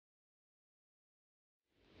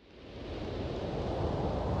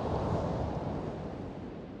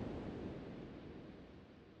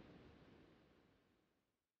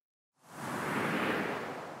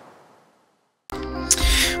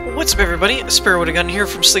What's up, everybody? Sparrow with a Gun here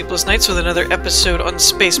from Sleepless Nights with another episode on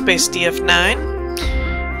Spacebase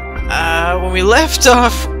DF-9. When we left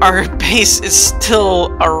off, our base is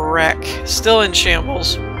still a wreck, still in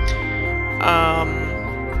shambles. I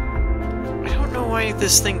don't know why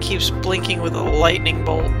this thing keeps blinking with a lightning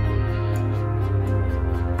bolt.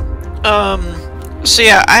 So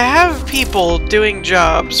yeah, I have people doing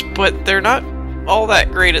jobs, but they're not all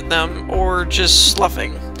that great at them, or just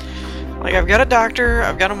sloughing. Like, I've got a doctor,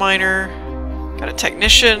 I've got a miner, got a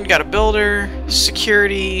technician, got a builder,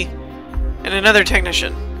 security, and another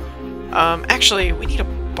technician. Actually, we need a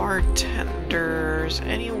bartender. Is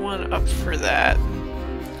anyone up for that?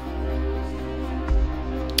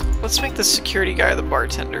 Let's make the security guy the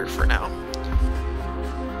bartender for now.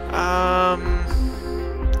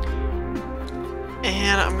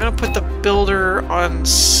 And I'm gonna put the builder on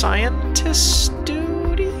scientist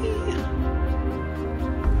duty?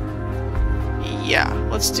 Yeah,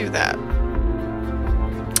 let's do that.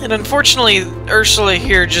 And unfortunately, Ursula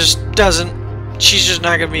here just doesn't... She's just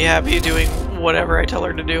not gonna be happy doing whatever I tell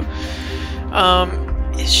her to do.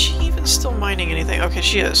 Is she even still mining anything? Okay,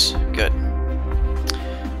 she is. Good.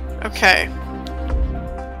 Okay.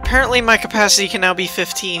 Apparently my capacity can now be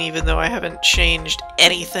 15, even though I haven't changed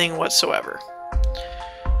anything whatsoever.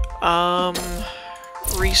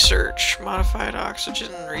 Research. Modified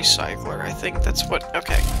oxygen recycler. I think that's what...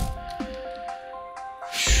 Okay.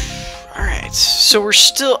 Alright, so we're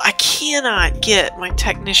still... I cannot get my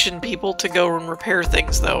technician people to go and repair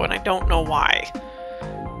things, though, and I don't know why.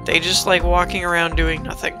 They just like walking around doing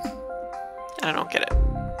nothing. And I don't get it.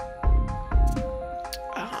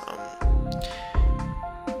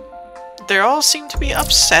 They all seem to be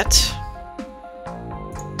upset.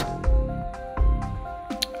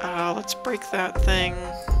 Let's break that thing.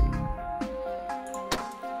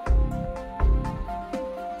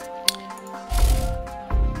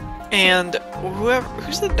 And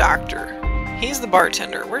who's the doctor? He's the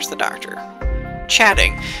bartender. Where's the doctor?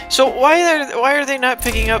 Chatting. So why are they not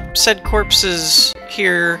picking up said corpses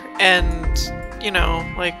here and, you know,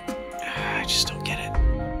 like, I just don't get it.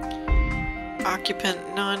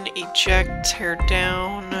 Occupant none, eject, tear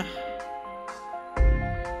down.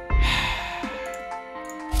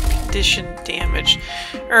 Condition damage.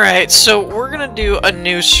 Alright, so we're gonna do a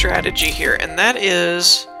new strategy here, and that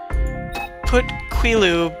is put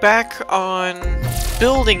Quilu back on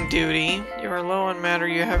building duty. You are low on matter,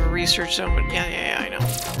 you have a research zone, but yeah, I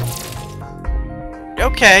know.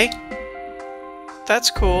 Okay. That's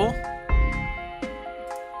cool.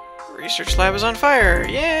 Research lab is on fire.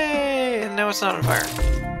 Yay! And now it's not on fire.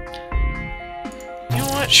 You know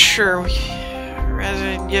what? Sure.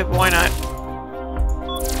 Yeah, why not?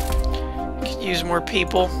 Could use more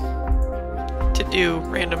people to do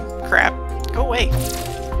random crap. Go away.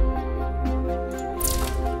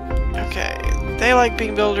 Okay. They like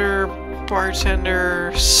being builder,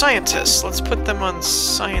 bartender, scientist. Let's put them on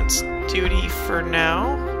science duty for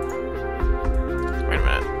now. Wait a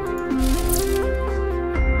minute.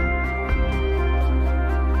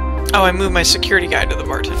 Oh, I moved my security guy to the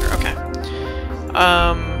bartender. Okay.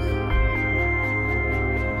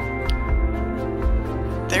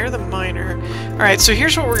 They're the miner. Alright, so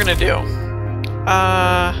here's what we're gonna do.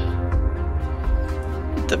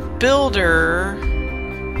 The builder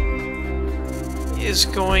is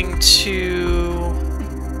going to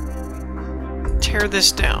tear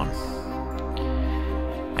this down.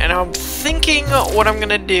 And I'm thinking what I'm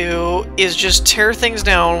gonna do is just tear things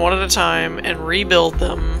down one at a time and rebuild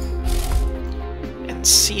them.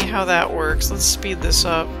 See how that works. Let's speed this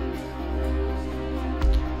up.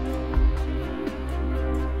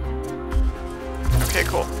 Okay,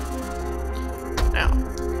 cool. Now,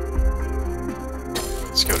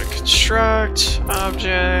 let's go to construct,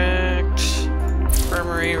 object,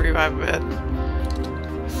 infirmary, revive a bed.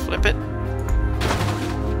 Flip it.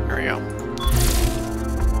 There we go.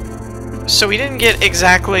 So we didn't get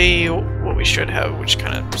exactly what we should have, which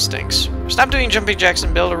kind of stinks. Stop doing jumping jacks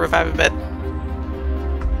and build a revive a bed.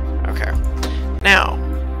 Okay. Now,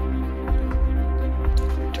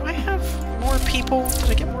 do I have more people?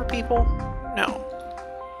 Did I get more people? No.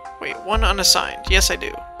 Wait, one unassigned. Yes, I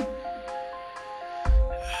do.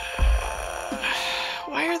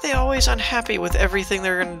 Why are they always unhappy with everything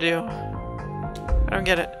they're gonna do? I don't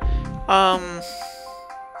get it. The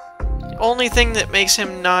only thing that makes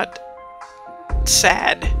him not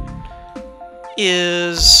sad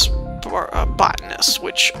is a botanist,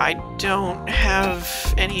 which I don't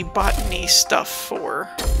have any botany stuff for.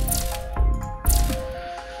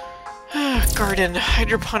 Garden,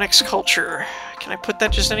 hydroponics culture. Can I put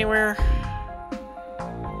that just anywhere?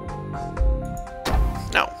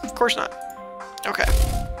 No, of course not. Okay.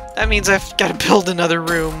 That means I've got to build another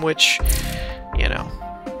room, which, you know.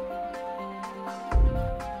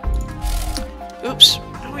 Oops.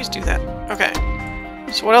 I always do that. Okay.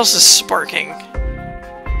 So what else is sparking?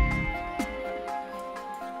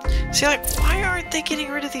 See, like, why aren't they getting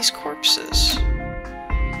rid of these corpses?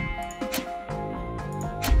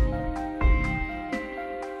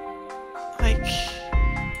 Like,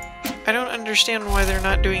 I don't understand why they're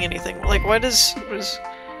not doing anything. Like, where's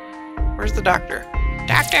the doctor?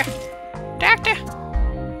 Doctor! Doctor!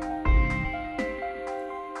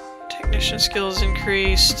 Technician skills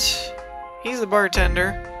increased. He's the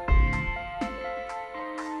bartender.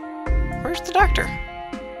 Where's the doctor?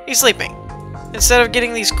 He's sleeping. Instead of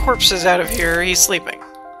getting these corpses out of here, he's sleeping.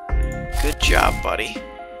 Good job, buddy.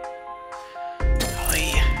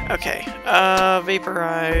 Okay,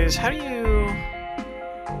 vaporize. How do you...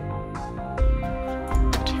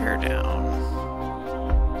 tear down?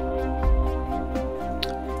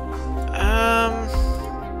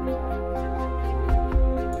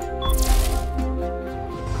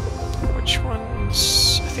 Which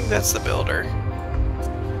ones? I think that's the builder.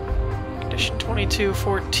 Condition 22,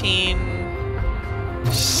 14,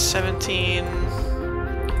 17...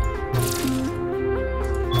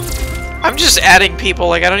 I'm just adding people,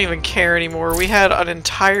 like, I don't even care anymore. We had an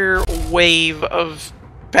entire wave of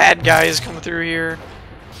bad guys come through here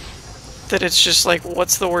that it's just like,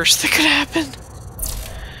 what's the worst that could happen?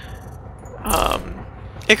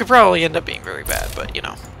 It could probably end up being very bad, but, you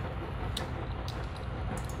know.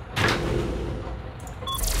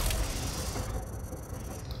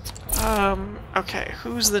 Okay,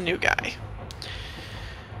 who's the new guy?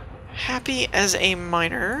 Happy as a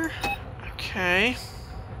miner. Okay.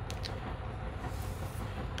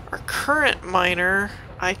 Our current miner,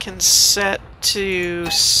 I can set to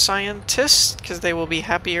scientist, because they will be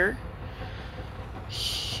happier.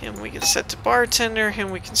 Him we can set to bartender, him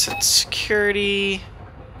we can set to security.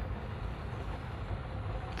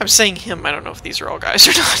 I'm saying him, I don't know if these are all guys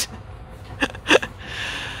or not.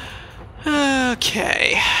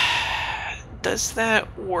 Okay. Does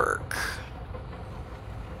that work?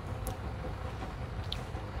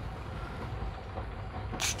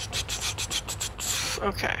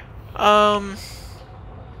 Okay. I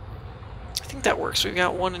think that works. We've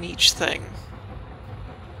got one in each thing.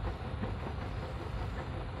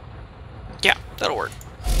 Yeah, that'll work.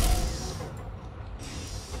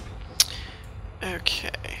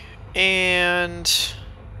 Okay. And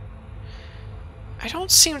I don't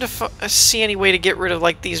seem to see any way to get rid of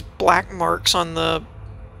like these black marks on the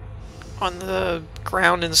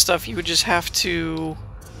ground and stuff. You would just have to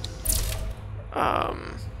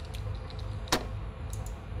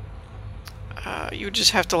you would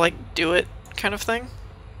just have to, like, do it, kind of thing.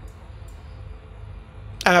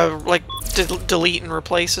 Like, delete and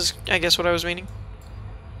replace is, I guess, what I was meaning.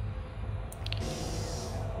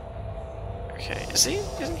 Okay,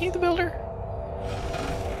 isn't he the builder?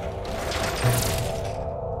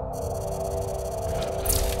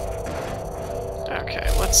 Okay,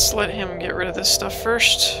 let's let him get rid of this stuff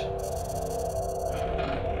first.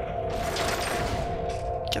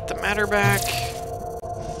 Get the matter back.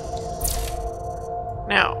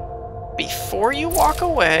 Now, before you walk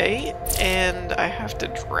away, and I have to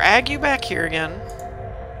drag you back here again.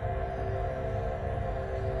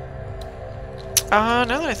 Now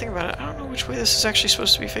that I think about it, I don't know which way this is actually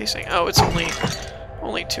supposed to be facing. Oh, it's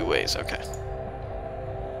only two ways, okay.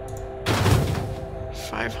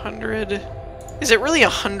 500. Is it really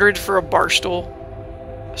 100 for a bar stool?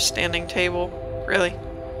 A standing table? Really?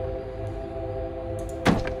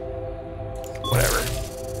 Whatever.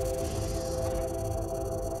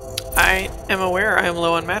 I am aware I am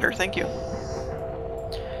low on matter, thank you.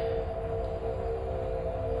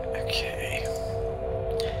 Okay.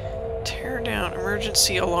 Tear down,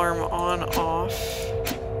 emergency alarm on, off.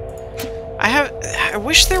 I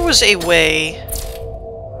wish there was a way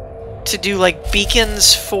to do, like,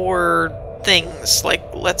 beacons for things. Like,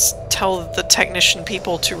 let's tell the technician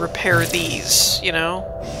people to repair these, you know?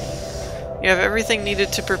 You have everything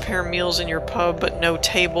needed to prepare meals in your pub, but no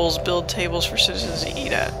tables. Build tables for citizens to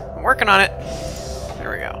eat at. I'm working on it. There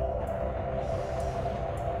we go.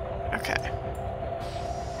 Okay.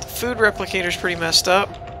 The food replicator's pretty messed up.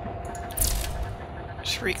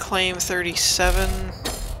 Just reclaim 37.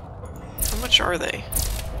 How much are they?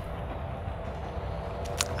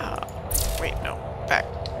 Wait, no. Back.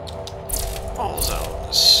 All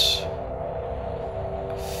zones.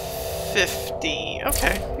 50.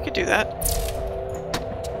 Okay, we could do that.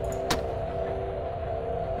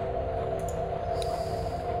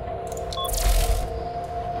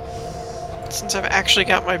 Since I've actually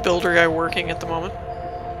got my builder guy working at the moment.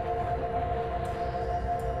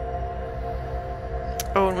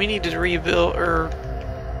 Oh, and we need to rebuild, or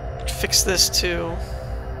fix this too.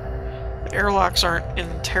 The airlocks aren't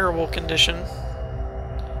in terrible condition.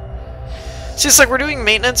 See, it's like we're doing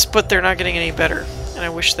maintenance, but they're not getting any better. And I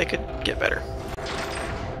wish they could get better.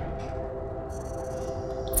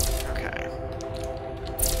 Okay.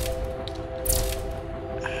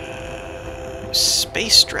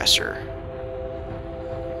 Space dresser.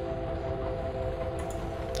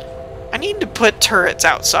 I need to put turrets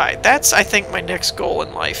outside. That's, I think, my next goal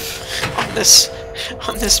in life on this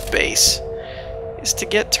base, is to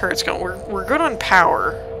get turrets going. We're good on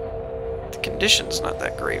power. The condition's not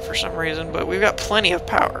that great for some reason, but we've got plenty of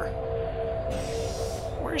power.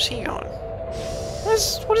 Where's he going?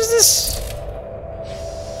 What is this?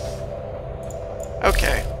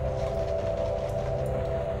 Okay.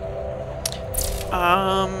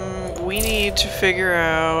 We need to figure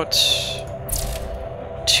out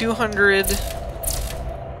 200.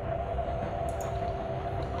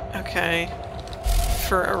 Okay.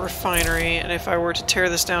 For a refinery, and if I were to tear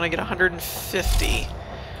this down, I get 150.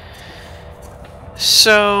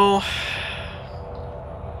 So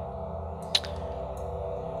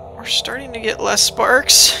we're starting to get less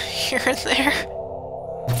sparks here and there.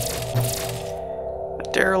 A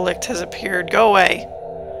derelict has appeared. Go away.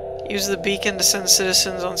 Use the beacon to send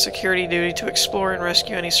citizens on security duty to explore and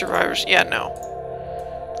rescue any survivors. Yeah, no.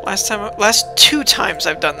 Last 2 times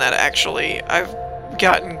I've done that, actually, I've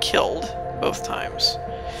gotten killed both times.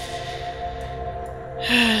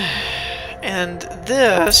 And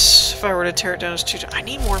this, if I were to tear it down, is 2 times. I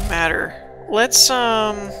need more matter. Let's,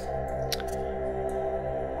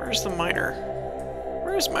 where's the miner?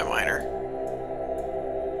 Where's my miner?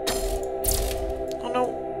 Oh,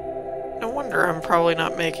 no. No wonder I'm probably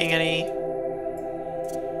not making any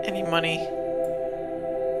money.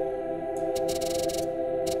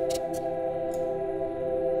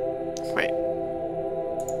 Wait.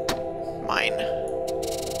 Mine.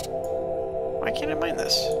 Why can't I mine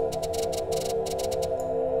this?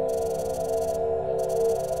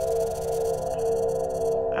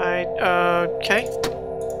 Okay.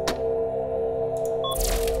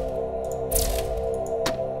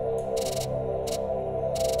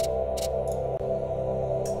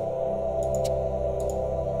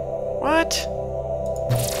 What?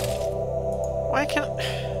 Why can't...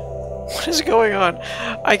 What is going on?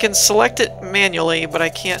 I can select it manually, but I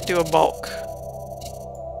can't do a bulk.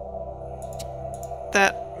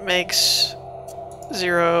 That makes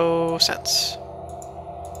 0 sense.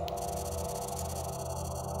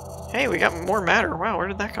 Hey, we got more matter. Wow, where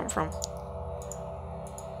did that come from?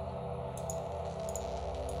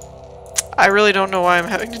 I really don't know why I'm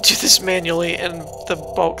having to do this manually and the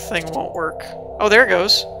bulk thing won't work. Oh, there it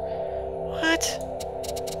goes. What?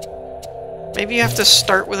 Maybe you have to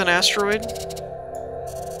start with an asteroid?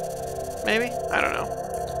 Maybe? I don't know.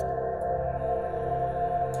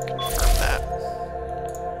 Confirm that.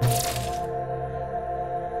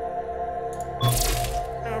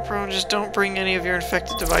 No problem, just don't bring any of your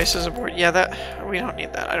infected devices aboard. Yeah, that... we don't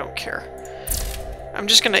need that. I don't care. I'm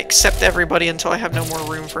just gonna accept everybody until I have no more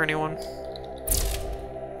room for anyone.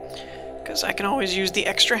 Because I can always use the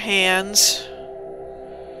extra hands.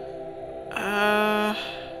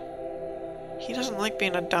 He doesn't like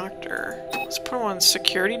being a doctor. Let's put him on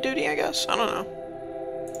security duty, I guess? I don't know.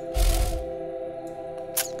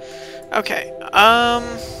 Okay,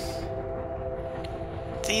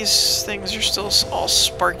 these things are still all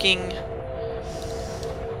sparking.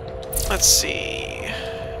 Let's see.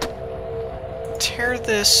 Tear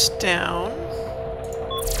this down.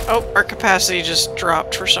 Oh, our capacity just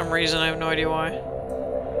dropped for some reason. I have no idea why.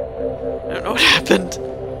 I don't know what happened.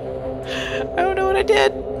 I don't know what I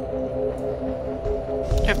did.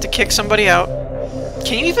 You have to kick somebody out.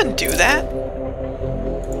 Can you even do that?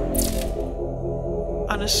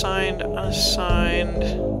 Unassigned, unassigned.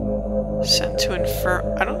 Sent to infirm.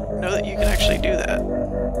 I don't know that you can actually do that.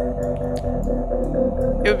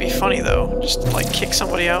 It would be funny though, just to, like, kick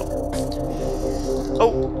somebody out.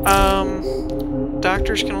 Oh,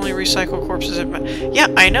 doctors can only recycle corpses at... Yeah,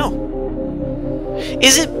 I know.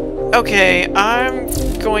 Is it... Okay, I'm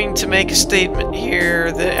going to make a statement here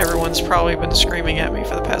that everyone's probably been screaming at me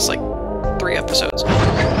for the past, like, 3 episodes.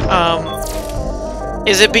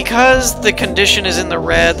 Is it because the condition is in the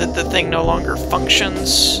red that the thing no longer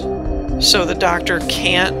functions, so the doctor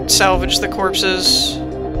can't salvage the corpses?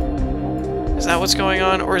 Is that what's going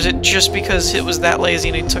on? Or is it just because it was that lazy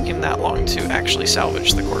and it took him that long to actually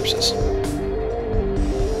salvage the corpses?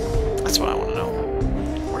 That's what I want to know.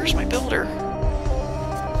 Where's my builder?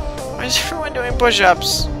 Why is everyone doing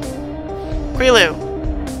push-ups? Quilu!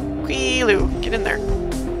 Quilu! Get in there.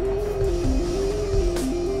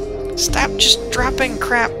 Stop just dropping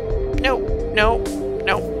crap. No, no,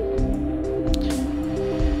 no.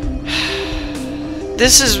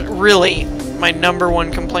 This is really my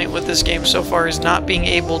 #1 complaint with this game so far, is not being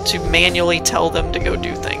able to manually tell them to go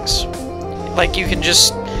do things. Like, you can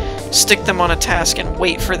just stick them on a task and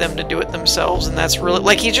wait for them to do it themselves, and that's really...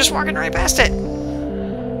 Like, he's just walking right past it!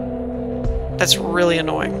 That's really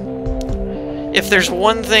annoying. If there's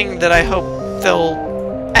one thing that I hope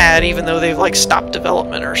they'll add, even though they've, like, stopped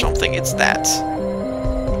development or something, it's that.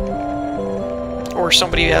 Or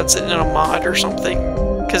somebody adds it in a mod or something.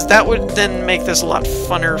 Because that would then make this a lot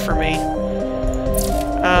funner for me.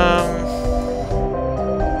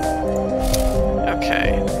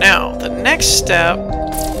 Okay, now, the next step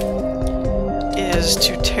is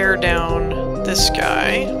to tear down this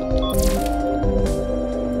guy.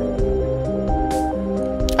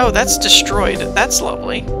 Oh, that's destroyed. That's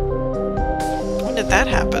lovely. When did that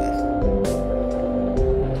happen?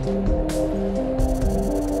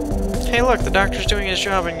 Hey look, the doctor's doing his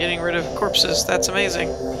job and getting rid of corpses. That's amazing.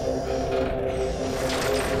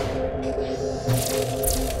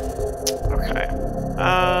 Okay.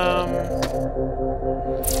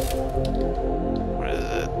 What is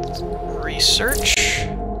it? Research.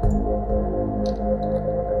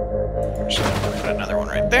 We're just gonna put another one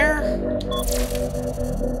right there.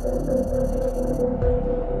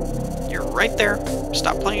 You're right there.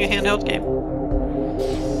 Stop playing a handheld game.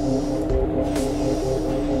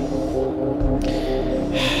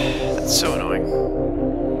 That's so annoying.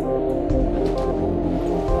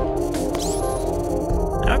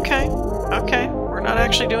 Okay, okay. We're not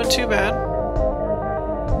actually doing too bad.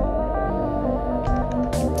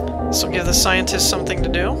 This will give the scientists something to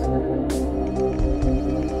do.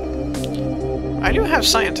 I do have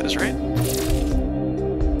scientists, right?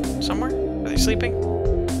 Somewhere? Are they sleeping?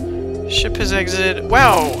 Ship has exited.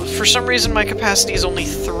 Wow, for some reason my capacity is only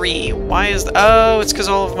 3. Why is that? Oh, it's because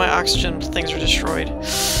all of my oxygen things are destroyed.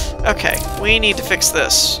 Okay, we need to fix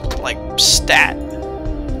this. Like, stat.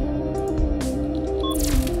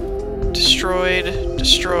 Destroyed,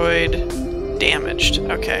 destroyed, damaged.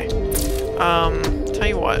 Okay. Tell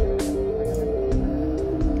you what.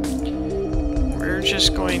 We're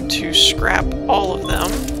just going to scrap all of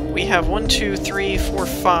them. We have 1, 2, 3, 4,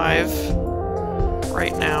 5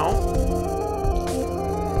 right now.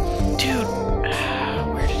 Dude,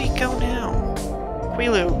 where did he go now?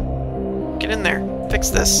 Quilu, get in there. Fix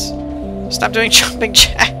this. Stop doing jumping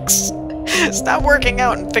jacks. Stop working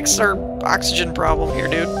out and fix our oxygen problem here,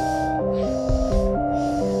 dude.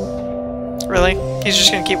 Really? He's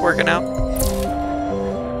just gonna keep working out?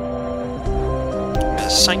 I'm gonna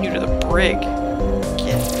assign you to the brig.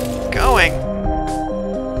 Get going.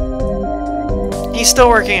 He's still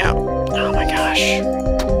working out. Oh my gosh.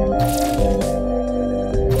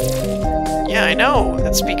 Yeah, I know.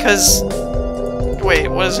 That's because... Wait,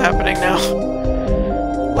 what is happening now?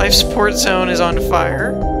 Life support zone is on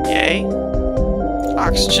fire. Yay.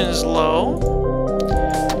 Oxygen is low.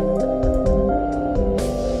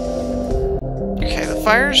 Okay, the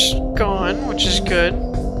fire's gone, which is good.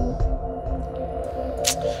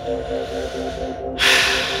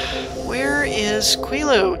 Where is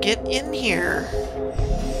Quilu? Get in here.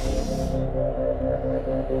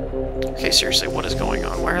 Okay, seriously, what is going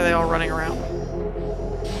on? Why are they all running around?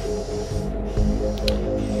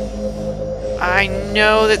 I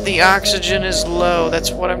know that the oxygen is low.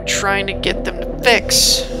 That's what I'm trying to get them to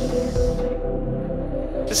fix.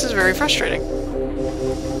 This is very frustrating.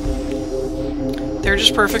 They're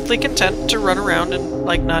just perfectly content to run around and,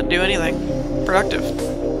 like, not do anything productive.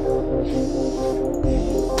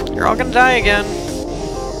 You're all gonna die again.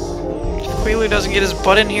 If Quilu doesn't get his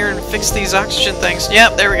butt in here and fix these oxygen things.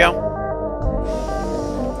 Yep, there we go.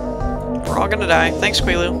 We're all gonna die. Thanks,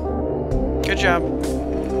 Quilu. Good job.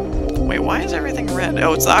 Wait, why is everything red?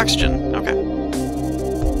 Oh, it's the oxygen. Okay.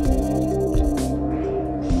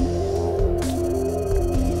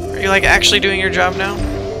 Are you, like, actually doing your job now?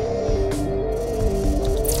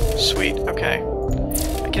 Sweet, okay.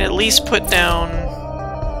 I can at least put down...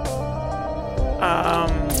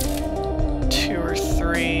 2 or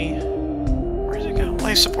 3... Where did it go?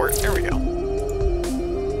 Life support. There we go.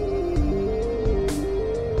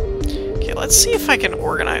 Okay, let's see if I can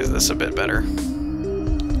organize this a bit better.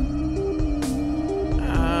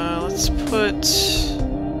 Let's put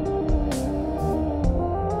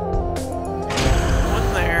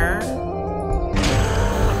one there,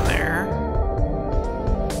 one there,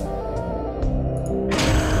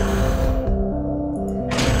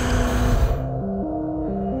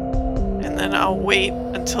 and then I'll wait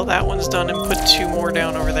until that one's done and put 2 more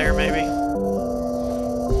down over there, maybe.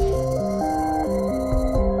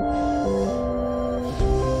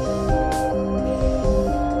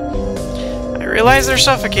 realize they're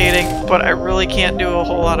suffocating, but I really can't do a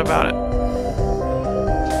whole lot about it.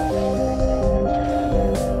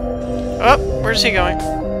 Oh, where's he going?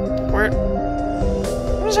 What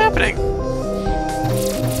is happening?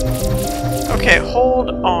 Okay, hold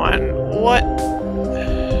on. What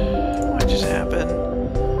just happened?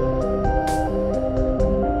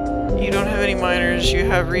 You don't have any miners, you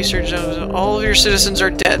have research zones, all of your citizens are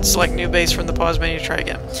dead. Select new base from the pause menu, try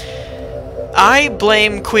again. I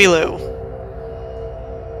blame Quilu.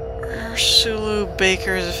 Sulu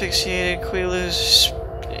Baker is asphyxiated, Quilu's...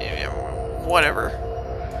 whatever.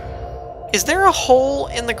 Is there a hole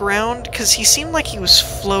in the ground? Because he seemed like he was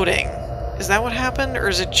floating. Is that what happened? Or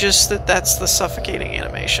is it just that that's the suffocating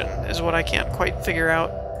animation? Is what I can't quite figure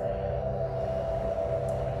out.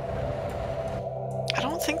 I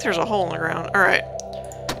don't think there's a hole in the ground. Alright.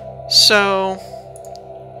 So...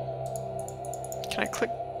 Can I click...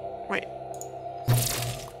 Wait.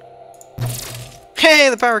 Hey!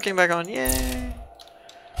 The power came back on. Yay!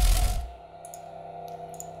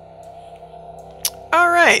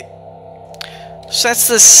 Alright. So that's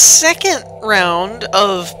the second round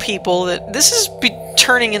of people that... This is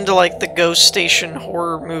turning into like the Ghost Station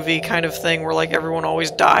horror movie kind of thing where like everyone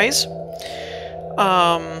always dies.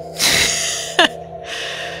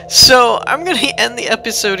 So I'm going to end the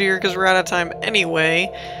episode here because we're out of time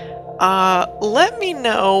anyway. Let me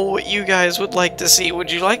know what you guys would like to see.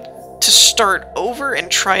 Would you like to start over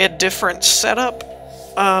and try a different setup?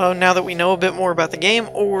 Now that we know a bit more about the game,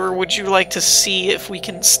 or would you like to see if we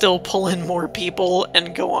can still pull in more people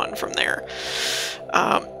and go on from there?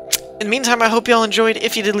 In the meantime, I hope y'all enjoyed.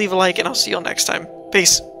 If you did, leave a like, and I'll see y'all next time.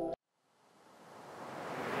 Peace.